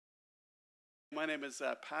My name is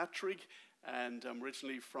Patrick, and I'm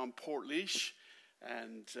originally from Portlaoise,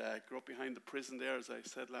 and grew up behind the prison there, as I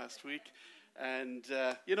said last week. And,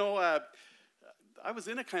 I was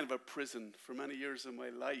in a kind of a prison for many years of my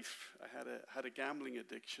life. I had a gambling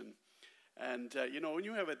addiction. And, when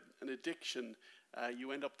you have an addiction,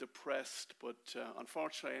 you end up depressed, but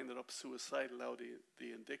unfortunately I ended up suicidal out of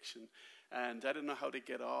the addiction. And I didn't know how to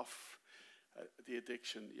get off the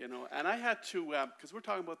addiction, and I had to, because we're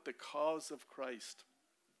talking about the cause of Christ,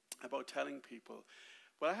 about telling people,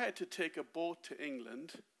 well, I had to take a boat to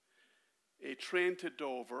England, a train to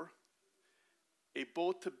Dover, a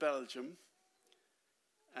boat to Belgium,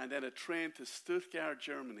 and then a train to Stuttgart,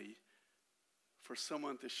 Germany, for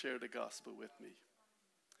someone to share the gospel with me.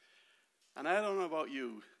 And I don't know about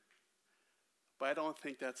you, but I don't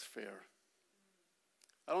think that's fair.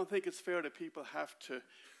 I don't think it's fair that people have to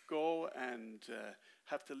go and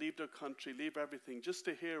have to leave their country, leave everything, just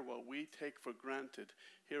to hear what we take for granted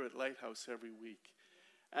here at Lighthouse every week.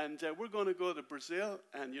 And we're going to go to Brazil,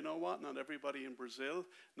 and you know what? Not everybody in Brazil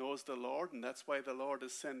knows the Lord, and that's why the Lord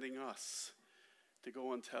is sending us to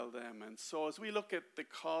go and tell them. And so as we look at the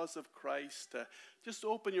cause of Christ, just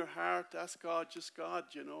open your heart, ask God,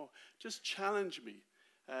 just challenge me.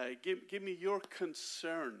 Give me your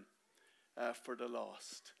concern for the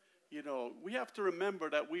lost. We have to remember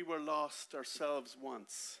that we were lost ourselves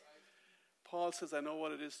once. Paul says, I know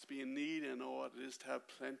what it is to be in need, and I know what it is to have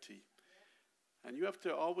plenty. And you have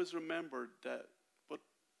to always remember that, but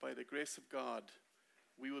by the grace of God,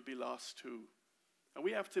 we will be lost too. And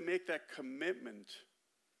we have to make that commitment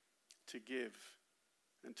to give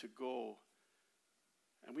and to go.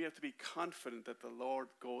 And we have to be confident that the Lord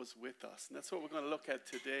goes with us. And that's what we're going to look at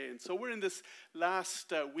today. And so we're in this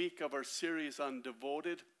last week of our series on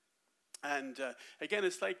Devoted. And again,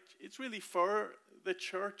 it's really for the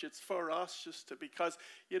church. It's for us because,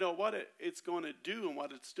 what it's going to do and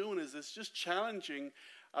what it's doing is it's just challenging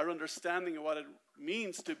our understanding of what it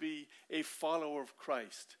means to be a follower of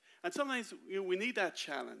Christ. And sometimes we need that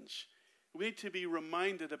challenge. We need to be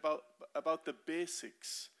reminded about the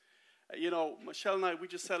basics. Michelle and I, we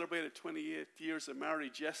just celebrated 28 years of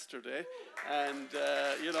marriage yesterday. And,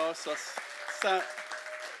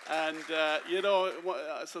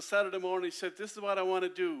 so Saturday morning, she said, this is what I want to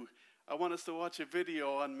do. I want us to watch a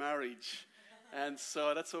video on marriage. And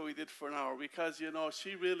so that's what we did for an hour because,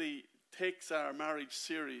 she really takes our marriage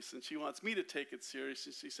serious and she wants me to take it serious.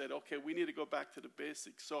 And she said, okay, we need to go back to the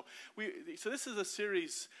basics. So this is a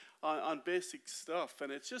series on basic stuff.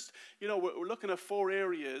 And it's just, we're looking at 4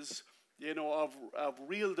 areas, of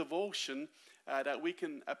real devotion that we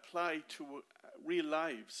can apply to real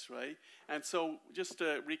lives, right? And so just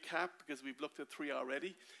to recap, because we've looked at 3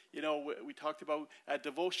 already, we talked about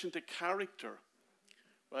devotion to character,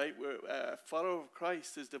 right? A follower of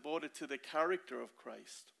Christ is devoted to the character of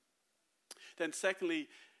Christ. Then secondly,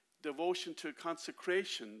 devotion to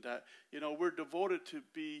consecration, that, we're devoted to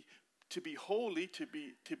be holy, to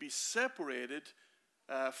be separated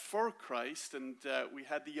for Christ. And we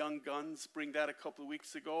had the young guns bring that a couple of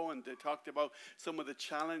weeks ago, and they talked about some of the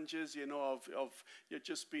challenges, of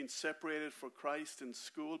just being separated for Christ in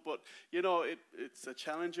school. But, it's a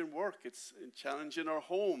challenge in work. It's a challenge in our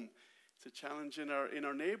home. It's a challenge in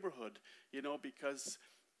our neighborhood, because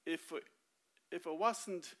if it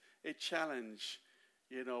wasn't a challenge,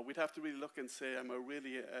 we'd have to really look and say, I'm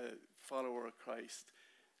really a follower of Christ.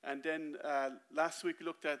 And then last week we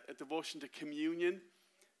looked at a devotion to communion,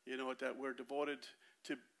 that we're devoted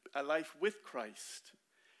to a life with Christ.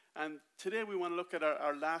 And today we want to look at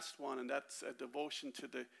our last one, and that's a devotion to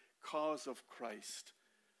the cause of Christ.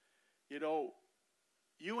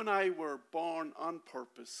 You and I were born on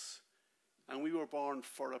purpose, and we were born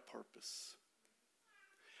for a purpose.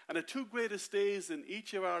 And the 2 greatest days in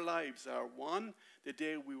each of our lives are, 1, the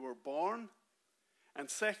day we were born, and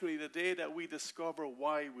secondly, the day that we discover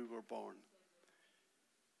why we were born.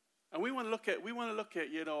 And we want to look at,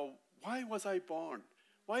 why was I born?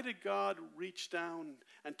 Why did God reach down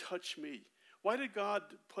and touch me? Why did God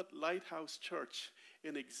put Lighthouse Church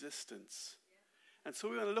in existence? And so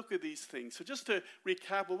we want to look at these things. So just to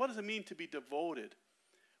recap, what does it mean to be devoted?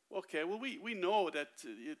 Okay, well, we know that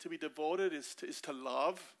to be devoted is to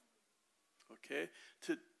love. Okay,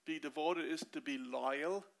 to be devoted is to be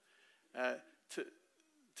loyal.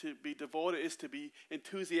 To be devoted is to be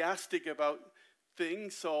enthusiastic about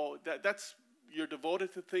things. So that's, you're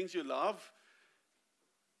devoted to things you love.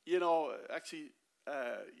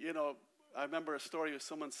 I remember a story where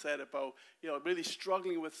someone said about, really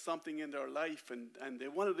struggling with something in their life and they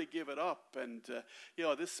wanted to give it up. And,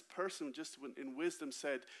 this person just in wisdom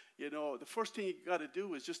said, the first thing you got to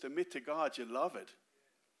do is just admit to God you love it.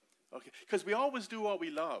 Okay, because we always do what we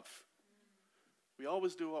love. We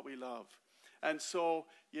always do what we love. And so,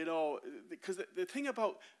 you know, because the thing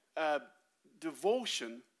about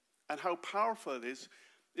devotion and how powerful it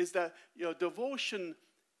is that, you know, devotion,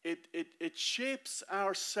 it shapes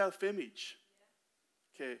our self-image.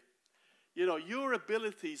 Okay. You know, your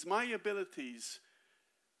abilities, my abilities,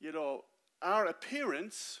 you know, our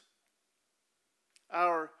appearance,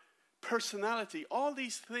 our personality, all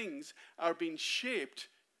these things are being shaped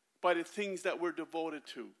by the things that we're devoted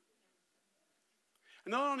to.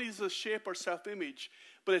 And not only does it shape our self-image,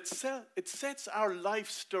 but it sets our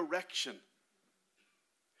life's direction.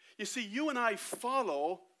 You see, you and I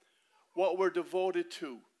follow what we're devoted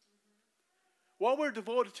to. What we're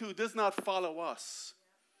devoted to does not follow us.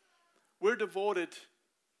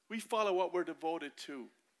 We follow what we're devoted to.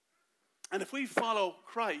 And if we follow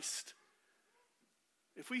Christ,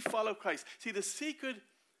 see, the secret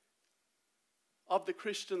of the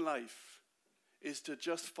Christian life is to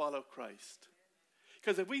just follow Christ.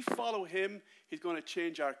 Because if we follow him, he's going to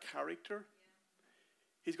change our character.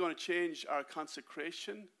 He's going to change our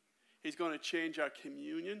consecration. He's going to change our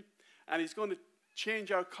communion. And he's going to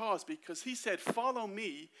change our cause, because he said, follow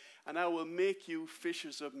me and I will make you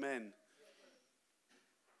fishers of men.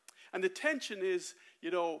 And the tension is,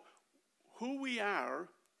 you know, who we are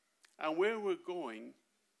and where we're going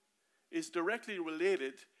is directly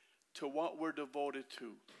related to what we're devoted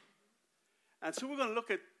to. And so we're going to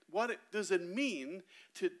look at what does it mean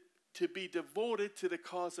to be devoted to the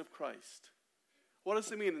cause of Christ. What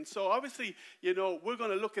does it mean? And so obviously, you know, we're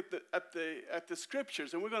going to look at the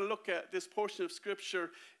scriptures, and we're going to look at this portion of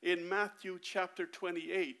scripture in Matthew chapter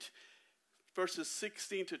 28, verses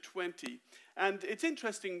 16 to 20. And it's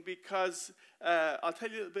interesting because I'll tell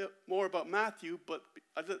you a little bit more about Matthew, but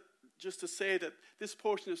just to say that this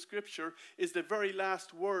portion of scripture is the very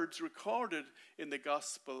last words recorded in the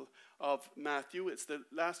Gospel of Matthew. It's the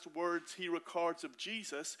last words he records of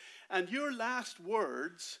Jesus. And your last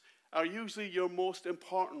words are usually your most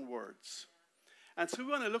important words. And so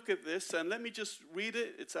we're going to look at this, and let me just read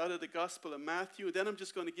it. It's out of the Gospel of Matthew. And then I'm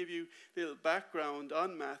just going to give you a little background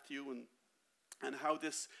on Matthew and how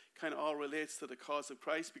this kind of all relates to the cause of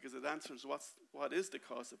Christ, because it answers what is the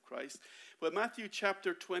cause of Christ. But Matthew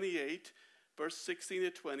chapter 28, verse 16 to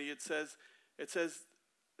 20, it says,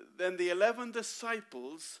 then the 11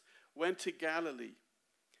 disciples went to Galilee,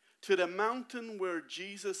 to the mountain where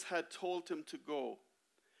Jesus had told him to go.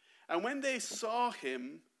 And when they saw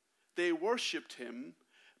him, they worshipped him,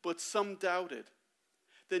 but some doubted.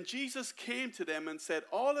 Then Jesus came to them and said,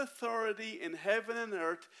 all authority in heaven and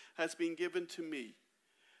earth has been given to me.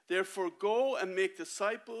 Therefore go and make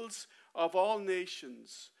disciples of all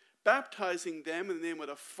nations, baptizing them in the name of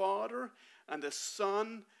the Father and the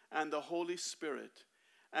Son and the Holy Spirit,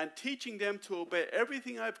 and teaching them to obey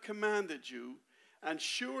everything I've commanded you. And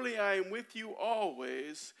surely I am with you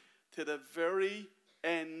always to the very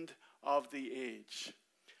end of the age.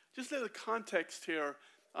 Just a little context here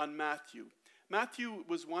on Matthew. Matthew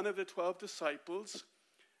was one of the 12 disciples,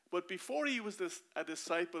 but before he was a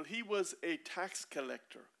disciple, he was a tax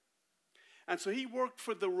collector. And so he worked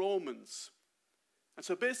for the Romans. And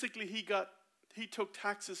so basically he took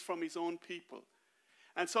taxes from his own people.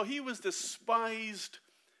 And so he was despised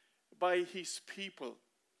by his people.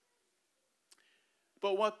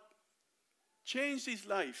 But what changed his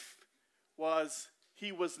life was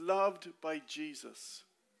he was loved by Jesus.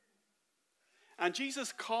 And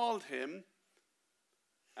Jesus called him,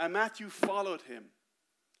 and Matthew followed him.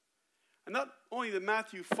 And not only did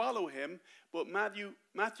Matthew follow him, but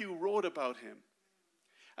Matthew wrote about him.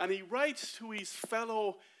 And he writes to his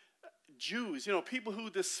fellow Jews, you know, people who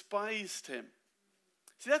despised him.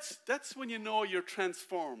 See, that's when you know you're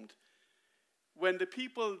transformed. When the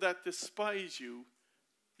people that despise you,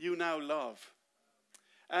 you now love.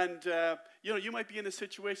 And, you know, you might be in a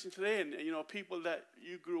situation today, and, you know, people that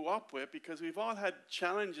you grew up with, because we've all had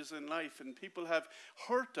challenges in life, and people have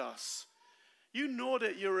hurt us. You know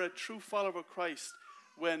that you're a true follower of Christ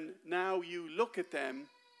when now you look at them,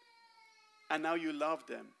 and now you love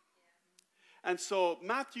them. And so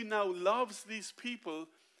Matthew now loves these people,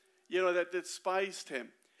 you know, that despised him.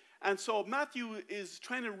 And so Matthew is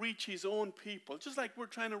trying to reach his own people, just like we're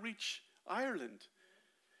trying to reach Ireland.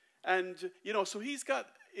 And, you know, so he's got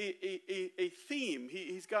a theme.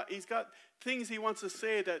 He's got things he wants to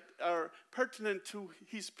say that are pertinent to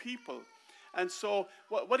his people. And so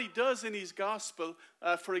what he does in his gospel,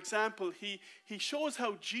 for example, he shows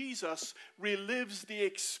how Jesus relives the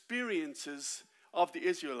experiences of the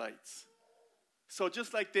Israelites. So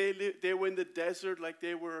just like they were in the desert, like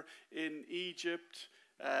they were in Egypt,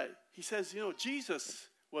 he says, you know, Jesus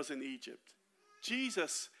was in Egypt.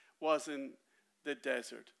 Jesus was in the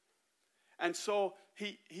desert. And so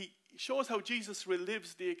he shows how Jesus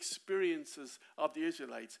relives the experiences of the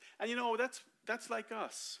Israelites. And that's like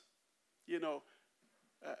us.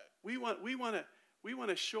 We want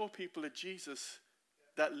to show people a Jesus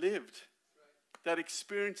that lived, that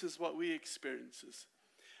experiences what we experiences.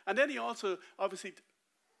 And then he also obviously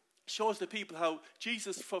shows the people how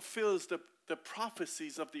Jesus fulfills the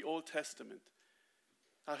prophecies of the Old Testament.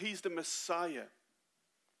 How he's the Messiah.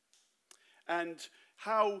 And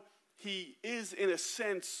how he is, in a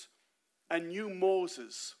sense, a new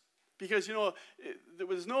Moses. Because, there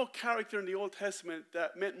was no character in the Old Testament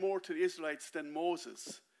that meant more to the Israelites than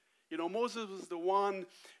Moses. Moses was the one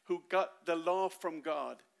who got the law from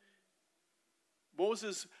God.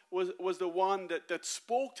 Moses was the one that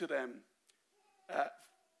spoke to them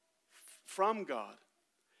from God.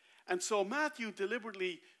 And so Matthew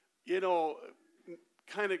deliberately,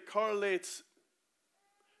 kind of correlates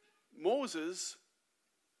Moses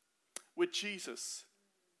with Jesus.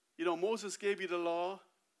 Moses gave you the law.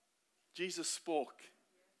 Jesus spoke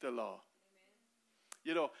the law.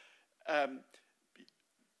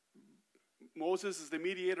 Moses is the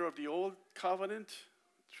mediator of the old covenant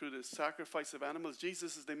through the sacrifice of animals.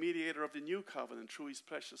 Jesus is the mediator of the new covenant through his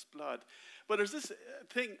precious blood. But there's this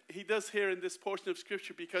thing he does here in this portion of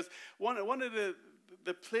Scripture, because one of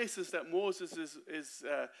the places that Moses is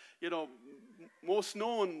most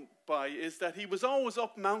known by is that he was always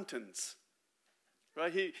up mountains.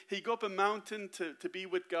 Right? He go up a mountain to be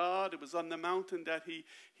with God. It was on the mountain that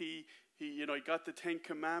he got the 10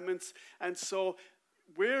 Commandments. And so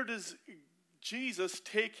where does Jesus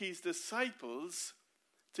take his disciples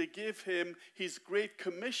to give him his great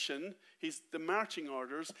commission, the marching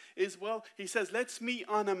orders, he says, let's meet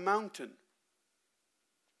on a mountain.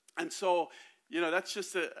 And so, that's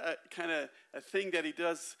just a kind of a thing that he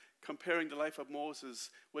does, comparing the life of Moses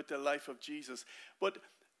with the life of Jesus. But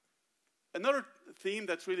another theme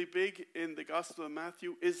that's really big in the Gospel of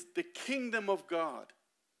Matthew is the kingdom of God.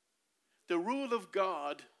 The rule of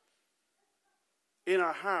God in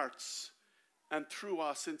our hearts and through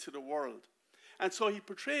us into the world. And so he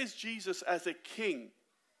portrays Jesus as a king.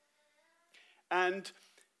 And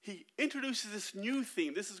he introduces this new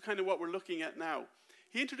theme. This is kind of what we're looking at now.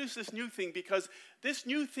 He introduced this new theme because this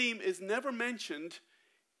new theme is never mentioned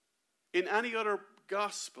in any other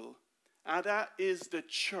gospel, and that is the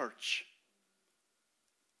church.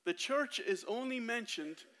 The church is only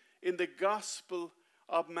mentioned in the Gospel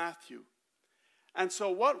of Matthew. And so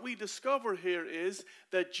what we discover here is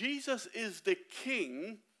that Jesus is the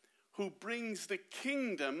king who brings the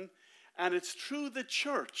kingdom, and it's through the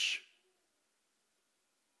church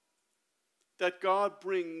that God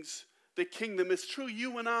brings the kingdom. It's through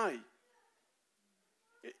you and I.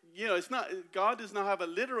 God does not have a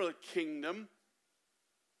literal kingdom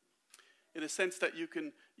in a sense that you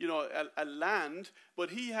can, a land, but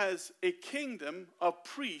he has a kingdom of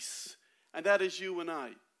priests, and that is you and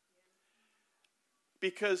I.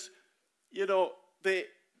 Because, the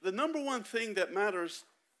number one thing that matters,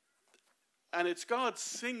 and it's God's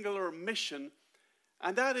singular mission,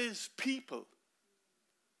 and that is people.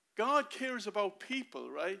 God cares about people,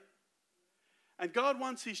 right? And God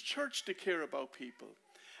wants his church to care about people.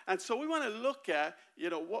 And so we want to look at,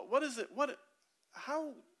 what is it,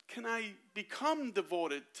 how can I become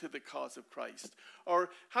devoted to the cause of Christ? Or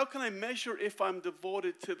how can I measure if I'm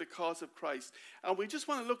devoted to the cause of Christ? And we just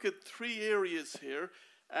want to look at 3 areas here.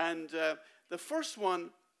 And the first one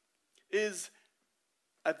is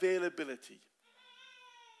availability.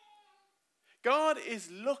 God is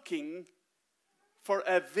looking for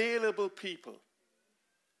available people.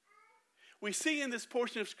 We see in this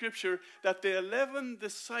portion of Scripture that the 11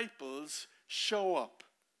 disciples show up.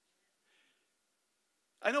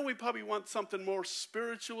 I know we probably want something more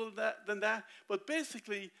spiritual than that, but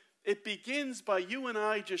basically it begins by you and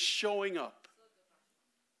I just showing up.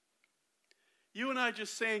 You and I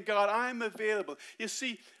just saying, God, I'm available. You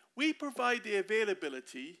see, we provide the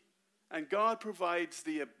availability and God provides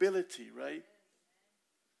the ability, right?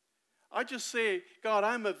 I just say, God,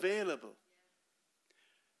 I'm available.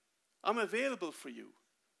 I'm available for you.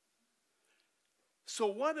 So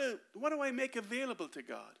what do I make available to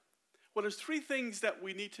God? Well, there's 3 things that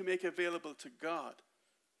we need to make available to God.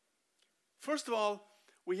 First of all,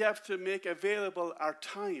 we have to make available our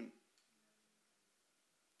time.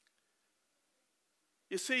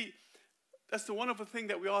 You see, that's the wonderful thing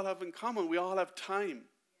that we all have in common. We all have time.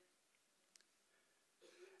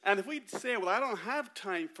 And if we say, well, I don't have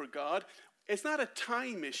time for God, it's not a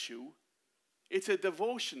time issue. It's a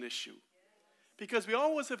devotion issue. Because we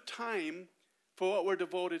always have time for what we're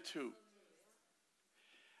devoted to.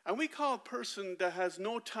 And we call a person that has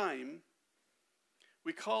no time,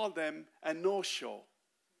 we call them a no-show,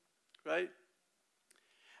 right?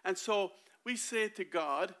 And so we say to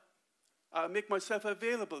God, I make myself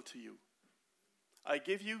available to you. I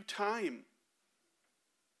give you time.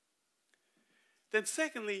 Then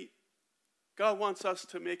secondly, God wants us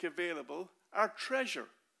to make available our treasure.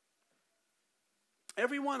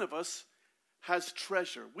 Every one of us has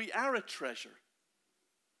treasure. We are a treasure.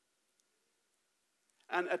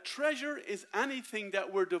 And a treasure is anything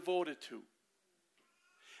that we're devoted to.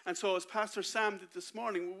 And so as Pastor Sam did this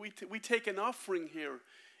morning, we take an offering here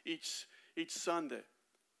each Sunday.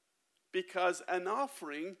 Because an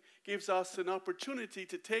offering gives us an opportunity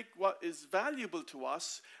to take what is valuable to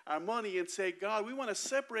us, our money, and say, God, we want to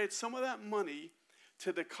separate some of that money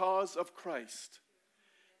to the cause of Christ.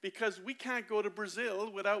 Because we can't go to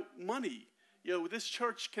Brazil without money. You know, this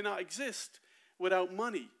church cannot exist without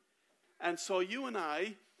money. And so you and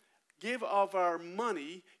I give of our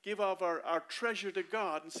money, give of our treasure to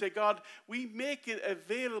God and say, God, we make it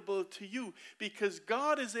available to you because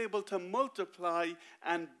God is able to multiply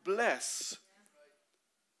and bless.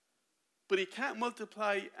 But he can't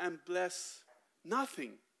multiply and bless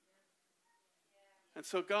nothing. And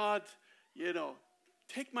so God,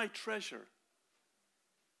 take my treasure.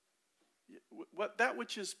 That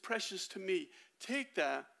which is precious to me, take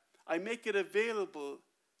that. I make it available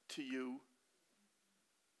to you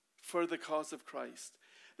for the cause of Christ.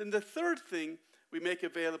 Then the third thing we make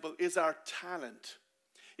available is our talent.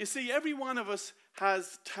 You see, every one of us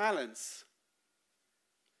has talents.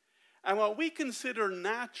 And what we consider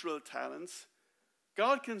natural talents,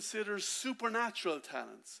 God considers supernatural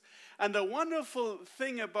talents. And the wonderful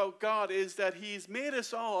thing about God is that he's made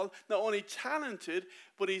us all not only talented,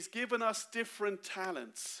 but he's given us different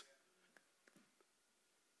talents.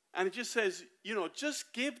 And it just says,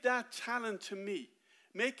 just give that talent to me.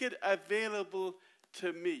 Make it available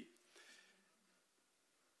to me.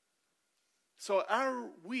 So are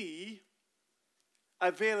we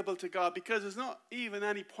available to God? Because there's not even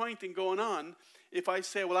any point in going on if I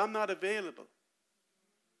say, well, I'm not available.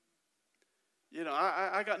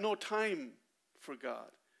 I got no time for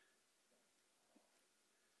God.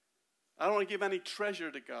 I don't want to give any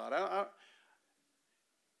treasure to God.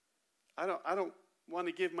 I don't want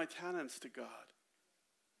to give my talents to God.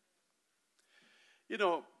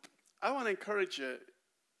 I want to encourage you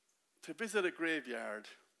to visit a graveyard.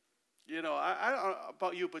 I don't know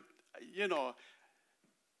about you, but,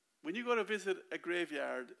 when you go to visit a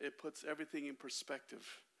graveyard, it puts everything in perspective.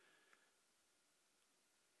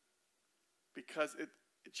 Because it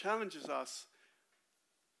challenges us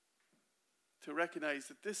to recognize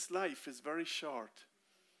that this life is very short.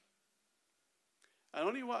 And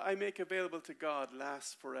only what I make available to God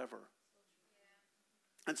lasts forever.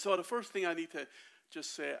 And so the first thing I need to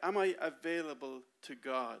just say, am I available to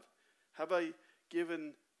God? Have I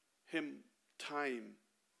given him time?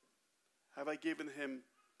 Have I given him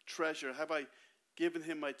treasure? Have I given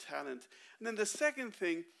him my talent? And then the second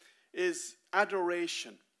thing is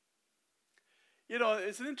adoration.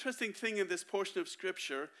 It's an interesting thing in this portion of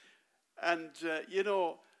Scripture. And,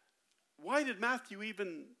 why did Matthew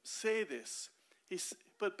even say this?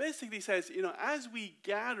 But basically he says, as we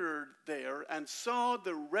gathered there and saw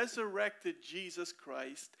the resurrected Jesus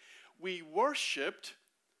Christ, we worshipped,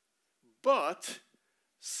 but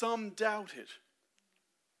some doubted.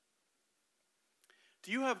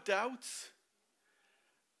 Do you have doubts?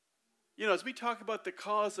 As we talk about the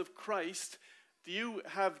cause of Christ, do you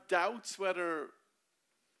have doubts whether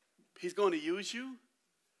he's going to use you?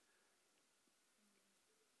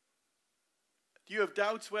 Do you have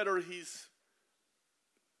doubts whether he's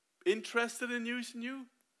interested in using you?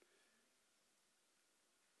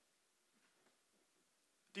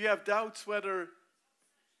 Do you have doubts whether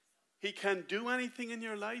he can do anything in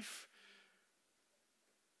your life?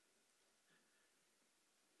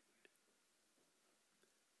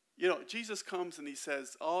 Jesus comes and he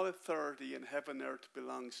says, all authority in heaven and earth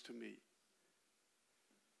belongs to me.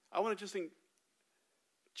 I want to just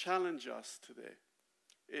challenge us today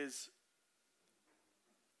is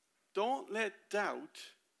don't let doubt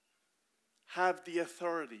have the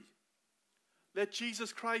authority. Let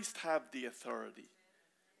Jesus Christ have the authority.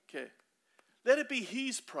 Okay. Let it be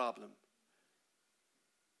his problem.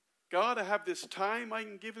 God, I have this time,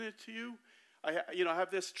 I'm giving it to you. I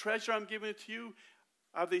have this treasure, I'm giving it to you.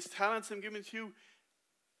 I have these talents, I'm giving it to you.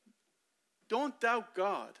 Don't doubt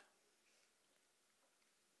God.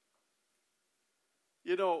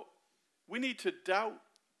 We need to doubt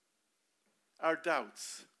our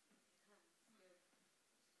doubts.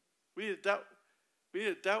 We need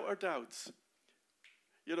to doubt our doubts.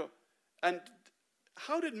 And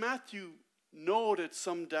how did Matthew know that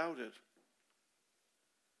some doubted?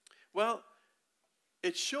 Well,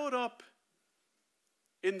 it showed up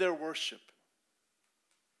in their worship.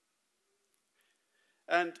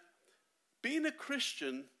 And being a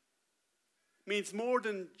Christian means more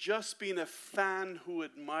than just being a fan who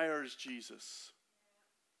admires Jesus.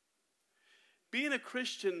 Being a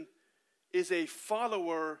Christian is a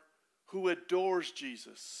follower who adores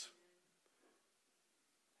Jesus.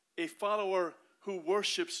 A follower who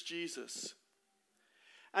worships Jesus.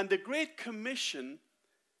 And the Great Commission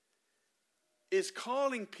is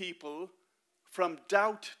calling people from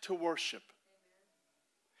doubt to worship.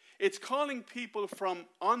 It's calling people from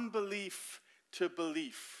unbelief to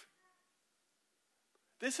belief.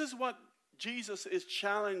 This is what Jesus is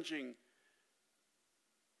challenging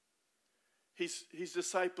his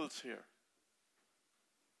disciples here.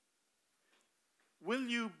 Will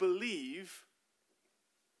you believe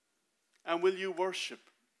and will you worship?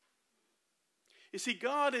 You see,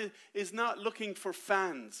 God is not looking for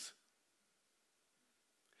fans.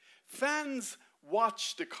 Fans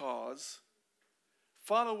watch the cause.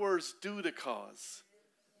 Followers do the cause.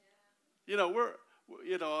 I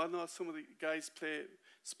know some of the guys play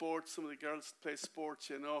sports, some of the girls play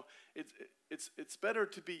sports, It's better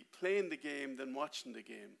to be playing the game than watching the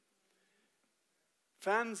game.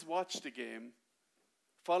 Fans watch the game.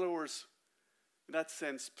 Followers, in that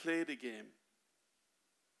sense, play the game.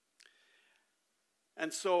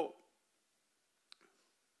 And so,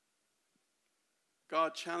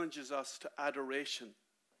 God challenges us to adoration.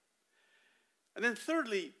 And then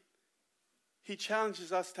thirdly, he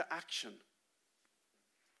challenges us to action.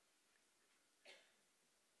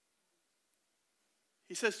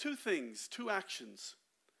 He says two things, two actions.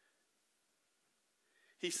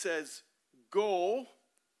 He says, go,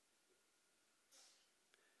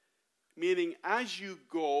 meaning as you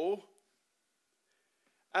go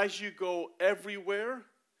everywhere,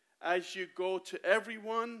 as you go to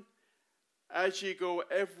everyone, as you go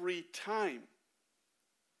every time.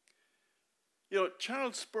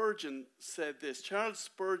 Charles Spurgeon said this. Charles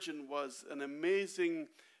Spurgeon was an amazing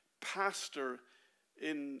pastor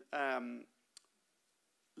in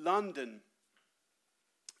London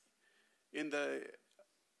in the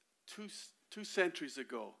two centuries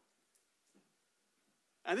ago.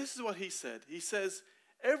 And this is what he said. He says,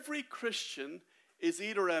 every Christian is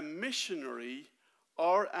either a missionary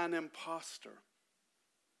or an imposter.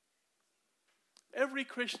 Every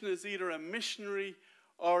Christian is either a missionary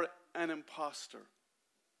or an imposter.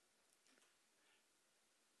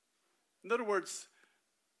 In other words,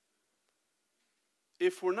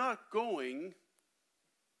 if we're not going,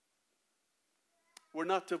 we're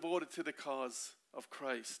not devoted to the cause of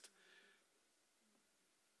Christ.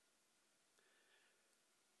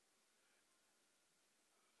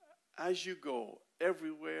 As you go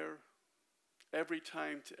everywhere, every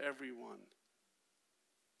time to everyone,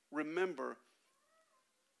 remember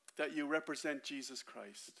that you represent Jesus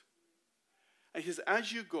Christ. And he says,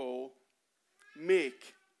 as you go,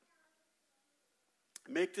 make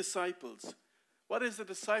disciples. What is a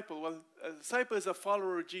disciple? Well, a disciple is a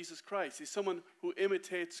follower of Jesus Christ. He's someone who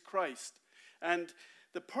imitates Christ. And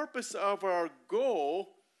the purpose of our go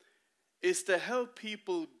is to help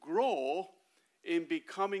people grow in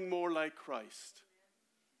becoming more like Christ.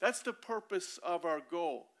 That's the purpose of our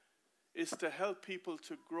go, is to help people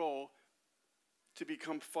to grow, to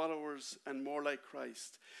become followers and more like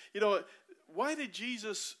Christ. Why did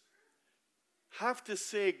Jesus have to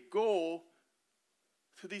say go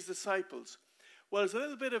to these disciples? Well, there's a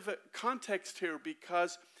little bit of a context here,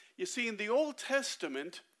 because you see, in the Old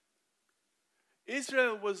Testament,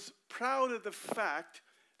 Israel was proud of the fact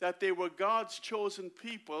that they were God's chosen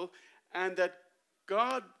people, and that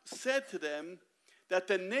God said to them that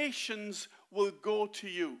the nations will go to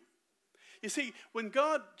you. You see, when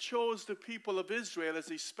God chose the people of Israel as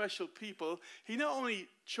a special people, he not only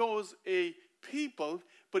chose a people,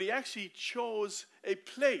 but he actually chose a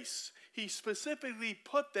place. He specifically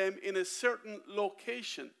put them in a certain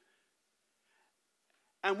location.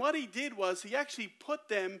 And what he did was he actually put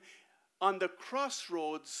them on the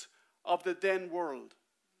crossroads of the then world.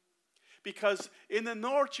 Because in the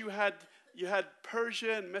north you had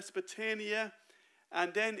Persia and Mesopotamia,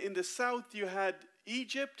 and then in the south you had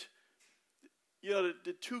Egypt,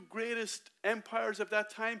 the two greatest empires of that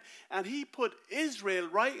time, and he put Israel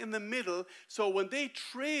right in the middle, so when they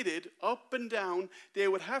traded up and down, they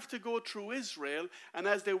would have to go through Israel, and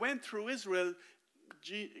as they went through Israel,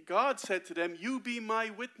 God said to them, you be my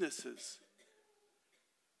witnesses.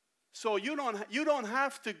 So you don't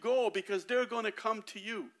have to go because they're going to come to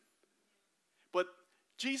you. But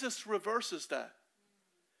Jesus reverses that.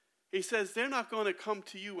 He says they're not going to come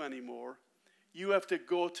to you anymore. You have to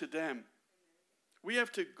go to them. We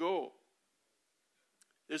have to go.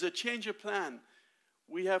 There's a change of plan.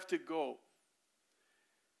 We have to go.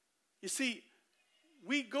 You see,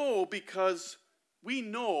 we go because we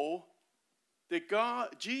know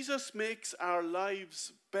that Jesus makes our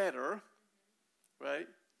lives better, right?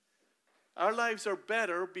 Our lives are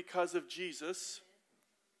better because of Jesus.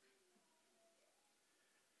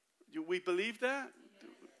 Do we believe that?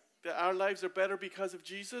 That our lives are better because of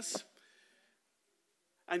Jesus?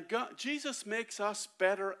 And Jesus makes us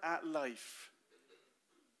better at life.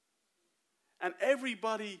 And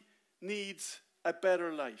everybody needs a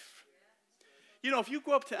better life. You know, if you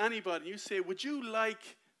go up to anybody and you say, would you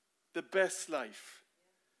like the best life?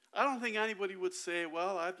 I don't think anybody would say,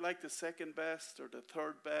 well, I'd like the second best or the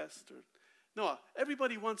third best. No,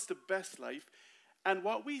 everybody wants the best life. And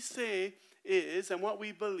what we say is, and what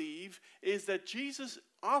we believe, is that Jesus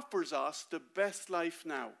offers us the best life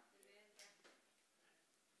now.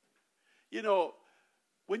 You know,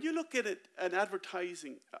 when you look at an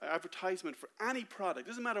advertisement for any product,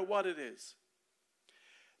 doesn't matter what it is,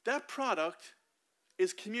 that product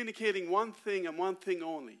is communicating one thing and one thing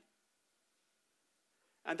only.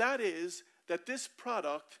 And that is that this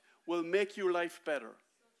product will make your life better.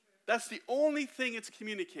 That's the only thing it's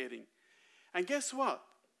communicating. And guess what?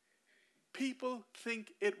 People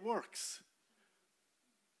think it works.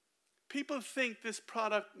 People think this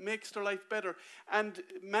product makes their life better. And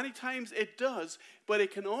many times it does, but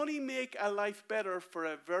it can only make a life better for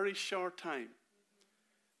a very short time.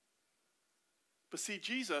 But see,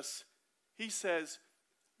 Jesus, he says,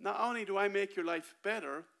 not only do I make your life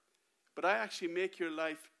better, but I actually make your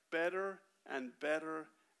life better and better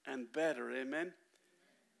and better. Amen?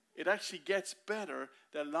 It actually gets better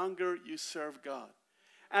the longer you serve God.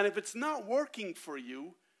 And if it's not working for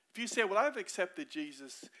you, if you say, well, I've accepted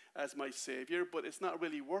Jesus as my Savior, but it's not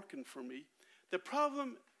really working for me, the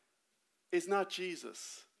problem is not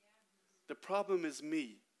Jesus. The problem is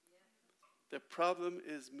me. The problem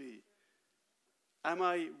is me. Am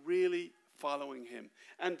I really following him?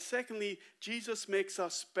 And secondly, Jesus makes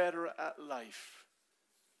us better at life.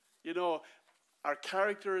 You know, our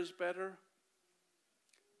character is better.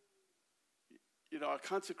 You know, our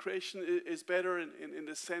consecration is better in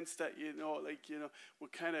the sense that, we're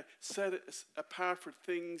kind of set apart for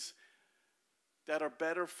things that are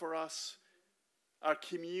better for us. Our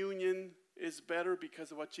communion is better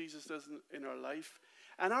because of what Jesus does in our life.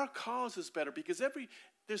 And our cause is better because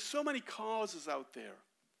there's so many causes out there.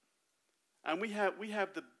 And we have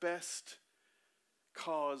the best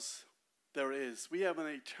cause there is. We have an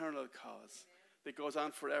eternal cause that goes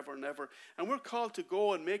on forever and ever. And we're called to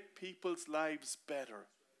go and make people's lives better.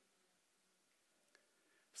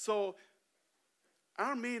 So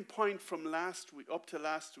our main point from last week, up to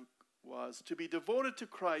last week, was to be devoted to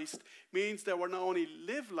Christ means that we're not only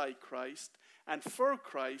live like Christ and for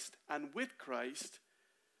Christ and with Christ,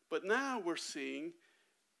 but now we're seeing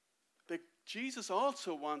that Jesus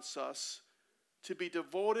also wants us to be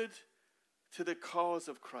devoted to the cause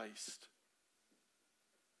of Christ.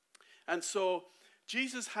 And so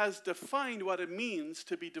Jesus has defined what it means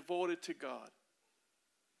to be devoted to God.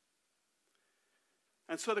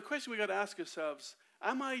 And so the question we got to ask ourselves,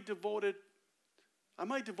 am I devoted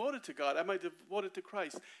to God? Am I devoted to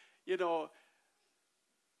Christ? You know,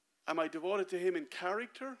 am I devoted to him in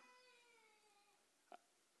character?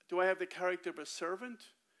 Do I have the character of a servant?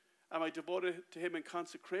 Am I devoted to him in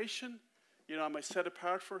consecration? You know, am I set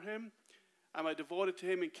apart for him? Am I devoted to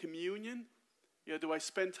him in communion? You know, do I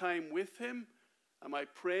spend time with him? Am I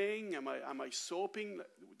praying? Am I soaping,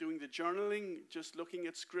 doing the journaling, just looking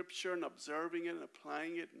at scripture and observing it and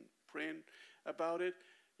applying it and praying about it?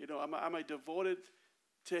 You know, am I devoted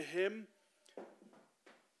to him?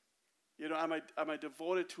 You know, am I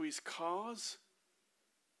devoted to his cause?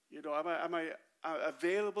 You know, am I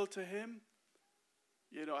available to him?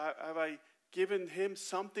 You know, have I given him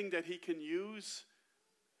something that he can use?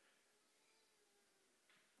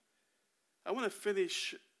 I want to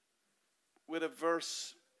finish with a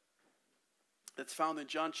verse that's found in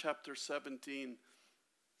John chapter 17.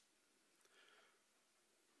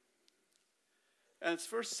 And it's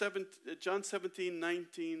John 17,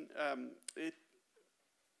 19,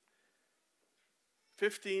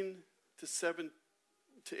 15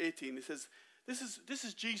 to 18. It says, this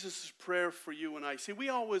is Jesus' prayer for you and I. See, we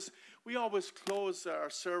always close our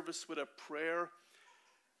service with a prayer.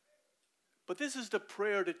 But this is the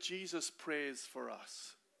prayer that Jesus prays for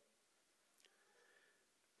us.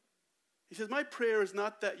 He says, my prayer is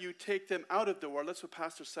not that you take them out of the world. That's what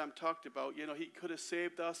Pastor Sam talked about. You know, he could have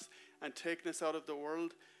saved us and taken us out of the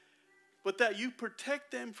world. but that you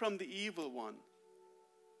protect them from the evil one.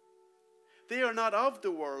 They are not of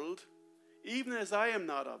the world, even as I am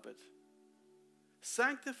not of it.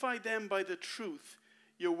 Sanctify them by the truth.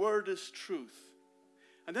 Your word is truth.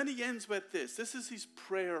 And then he ends with this. This is his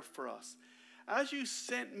prayer for us. As you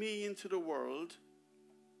sent me into the world,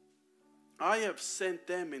 I have sent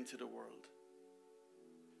them into the world.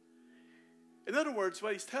 In other words,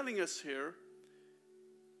 what he's telling us here,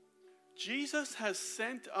 Jesus has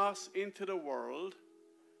sent us into the world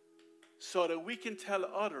so that we can tell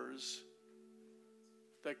others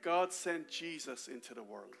that God sent Jesus into the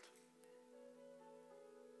world.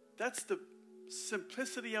 That's the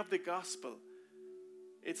simplicity of the gospel.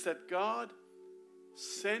 It's that God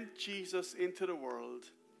sent Jesus into the world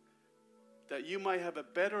that you might have a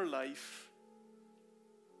better life,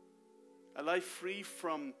 a life free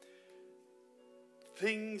from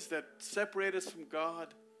things that separate us from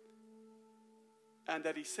God, and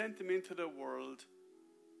that he sent him into the world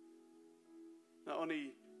not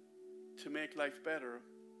only to make life better,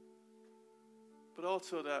 but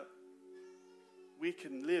also that we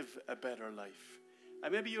can live a better life.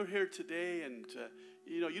 And maybe you're here today and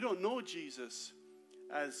you don't know Jesus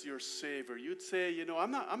as your Savior. You'd say,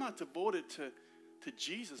 I'm not devoted to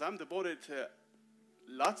Jesus. I'm devoted to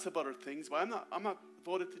lots of other things, but I'm not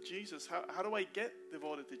devoted to Jesus. How do I get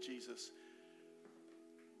devoted to Jesus?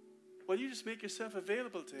 Well, you just make yourself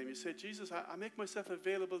available to him. You say, Jesus, I make myself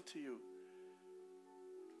available to you.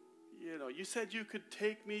 You said you could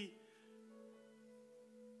take me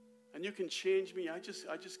and you can change me. I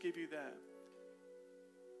just give you that.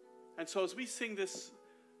 And so as we sing this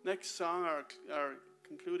next song, our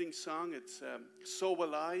concluding song, it's So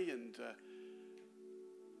Will I.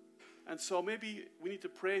 And so maybe we need to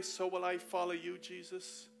pray, so will I follow you,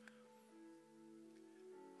 Jesus.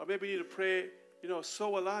 Or maybe we need to pray, so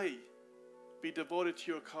will I be devoted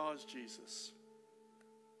to your cause, Jesus.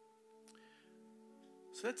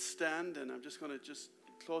 So let's stand, and I'm just going to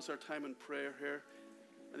close our time in prayer here.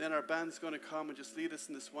 And then our band's going to come and just lead us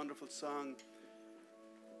in this wonderful song.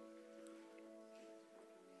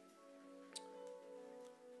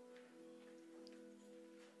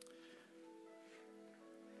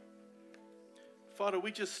 Father,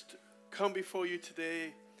 we just come before you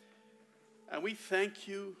today, and we thank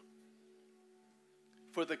you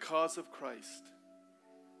for the cause of Christ.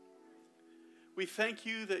 We thank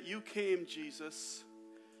you that you came, Jesus,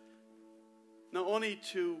 not only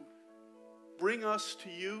to bring us to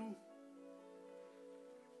you,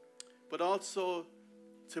 but also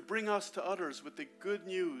to bring us to others with the good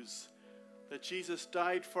news that Jesus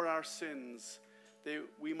died for our sins, that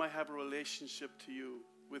we might have a relationship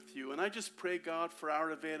with you. And I just pray, God, for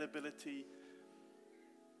our availability.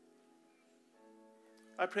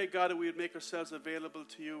 I pray, God, that we would make ourselves available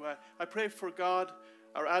to you. I pray for, God,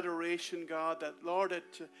 our adoration, God, that, Lord,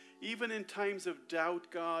 that even in times of doubt,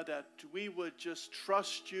 God, that we would just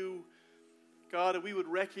trust you, God, that we would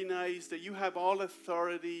recognize that you have all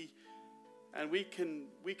authority, and we can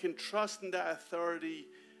trust in that authority,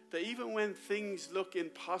 that even when things look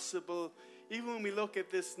impossible, even when we look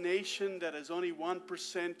at this nation that is only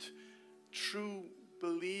 1% true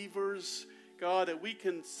believers, God, that we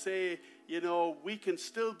can say, we can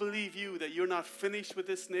still believe you, that you're not finished with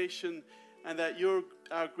this nation, and that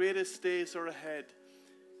our greatest days are ahead.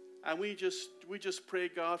 And we just pray,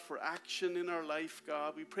 God, for action in our life,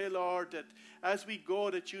 God. We pray, Lord, that as we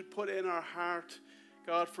go, that you'd put in our heart,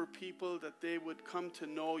 God, for people, that they would come to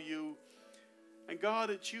know you. And God,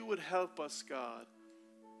 that you would help us, God.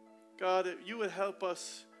 God, that you would help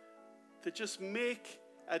us to just make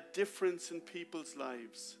a difference in people's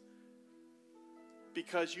lives,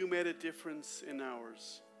 because you made a difference in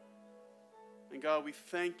ours. And God, we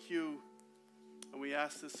thank you, and we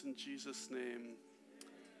ask this in Jesus' name.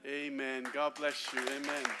 Amen. God bless you.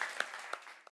 Amen.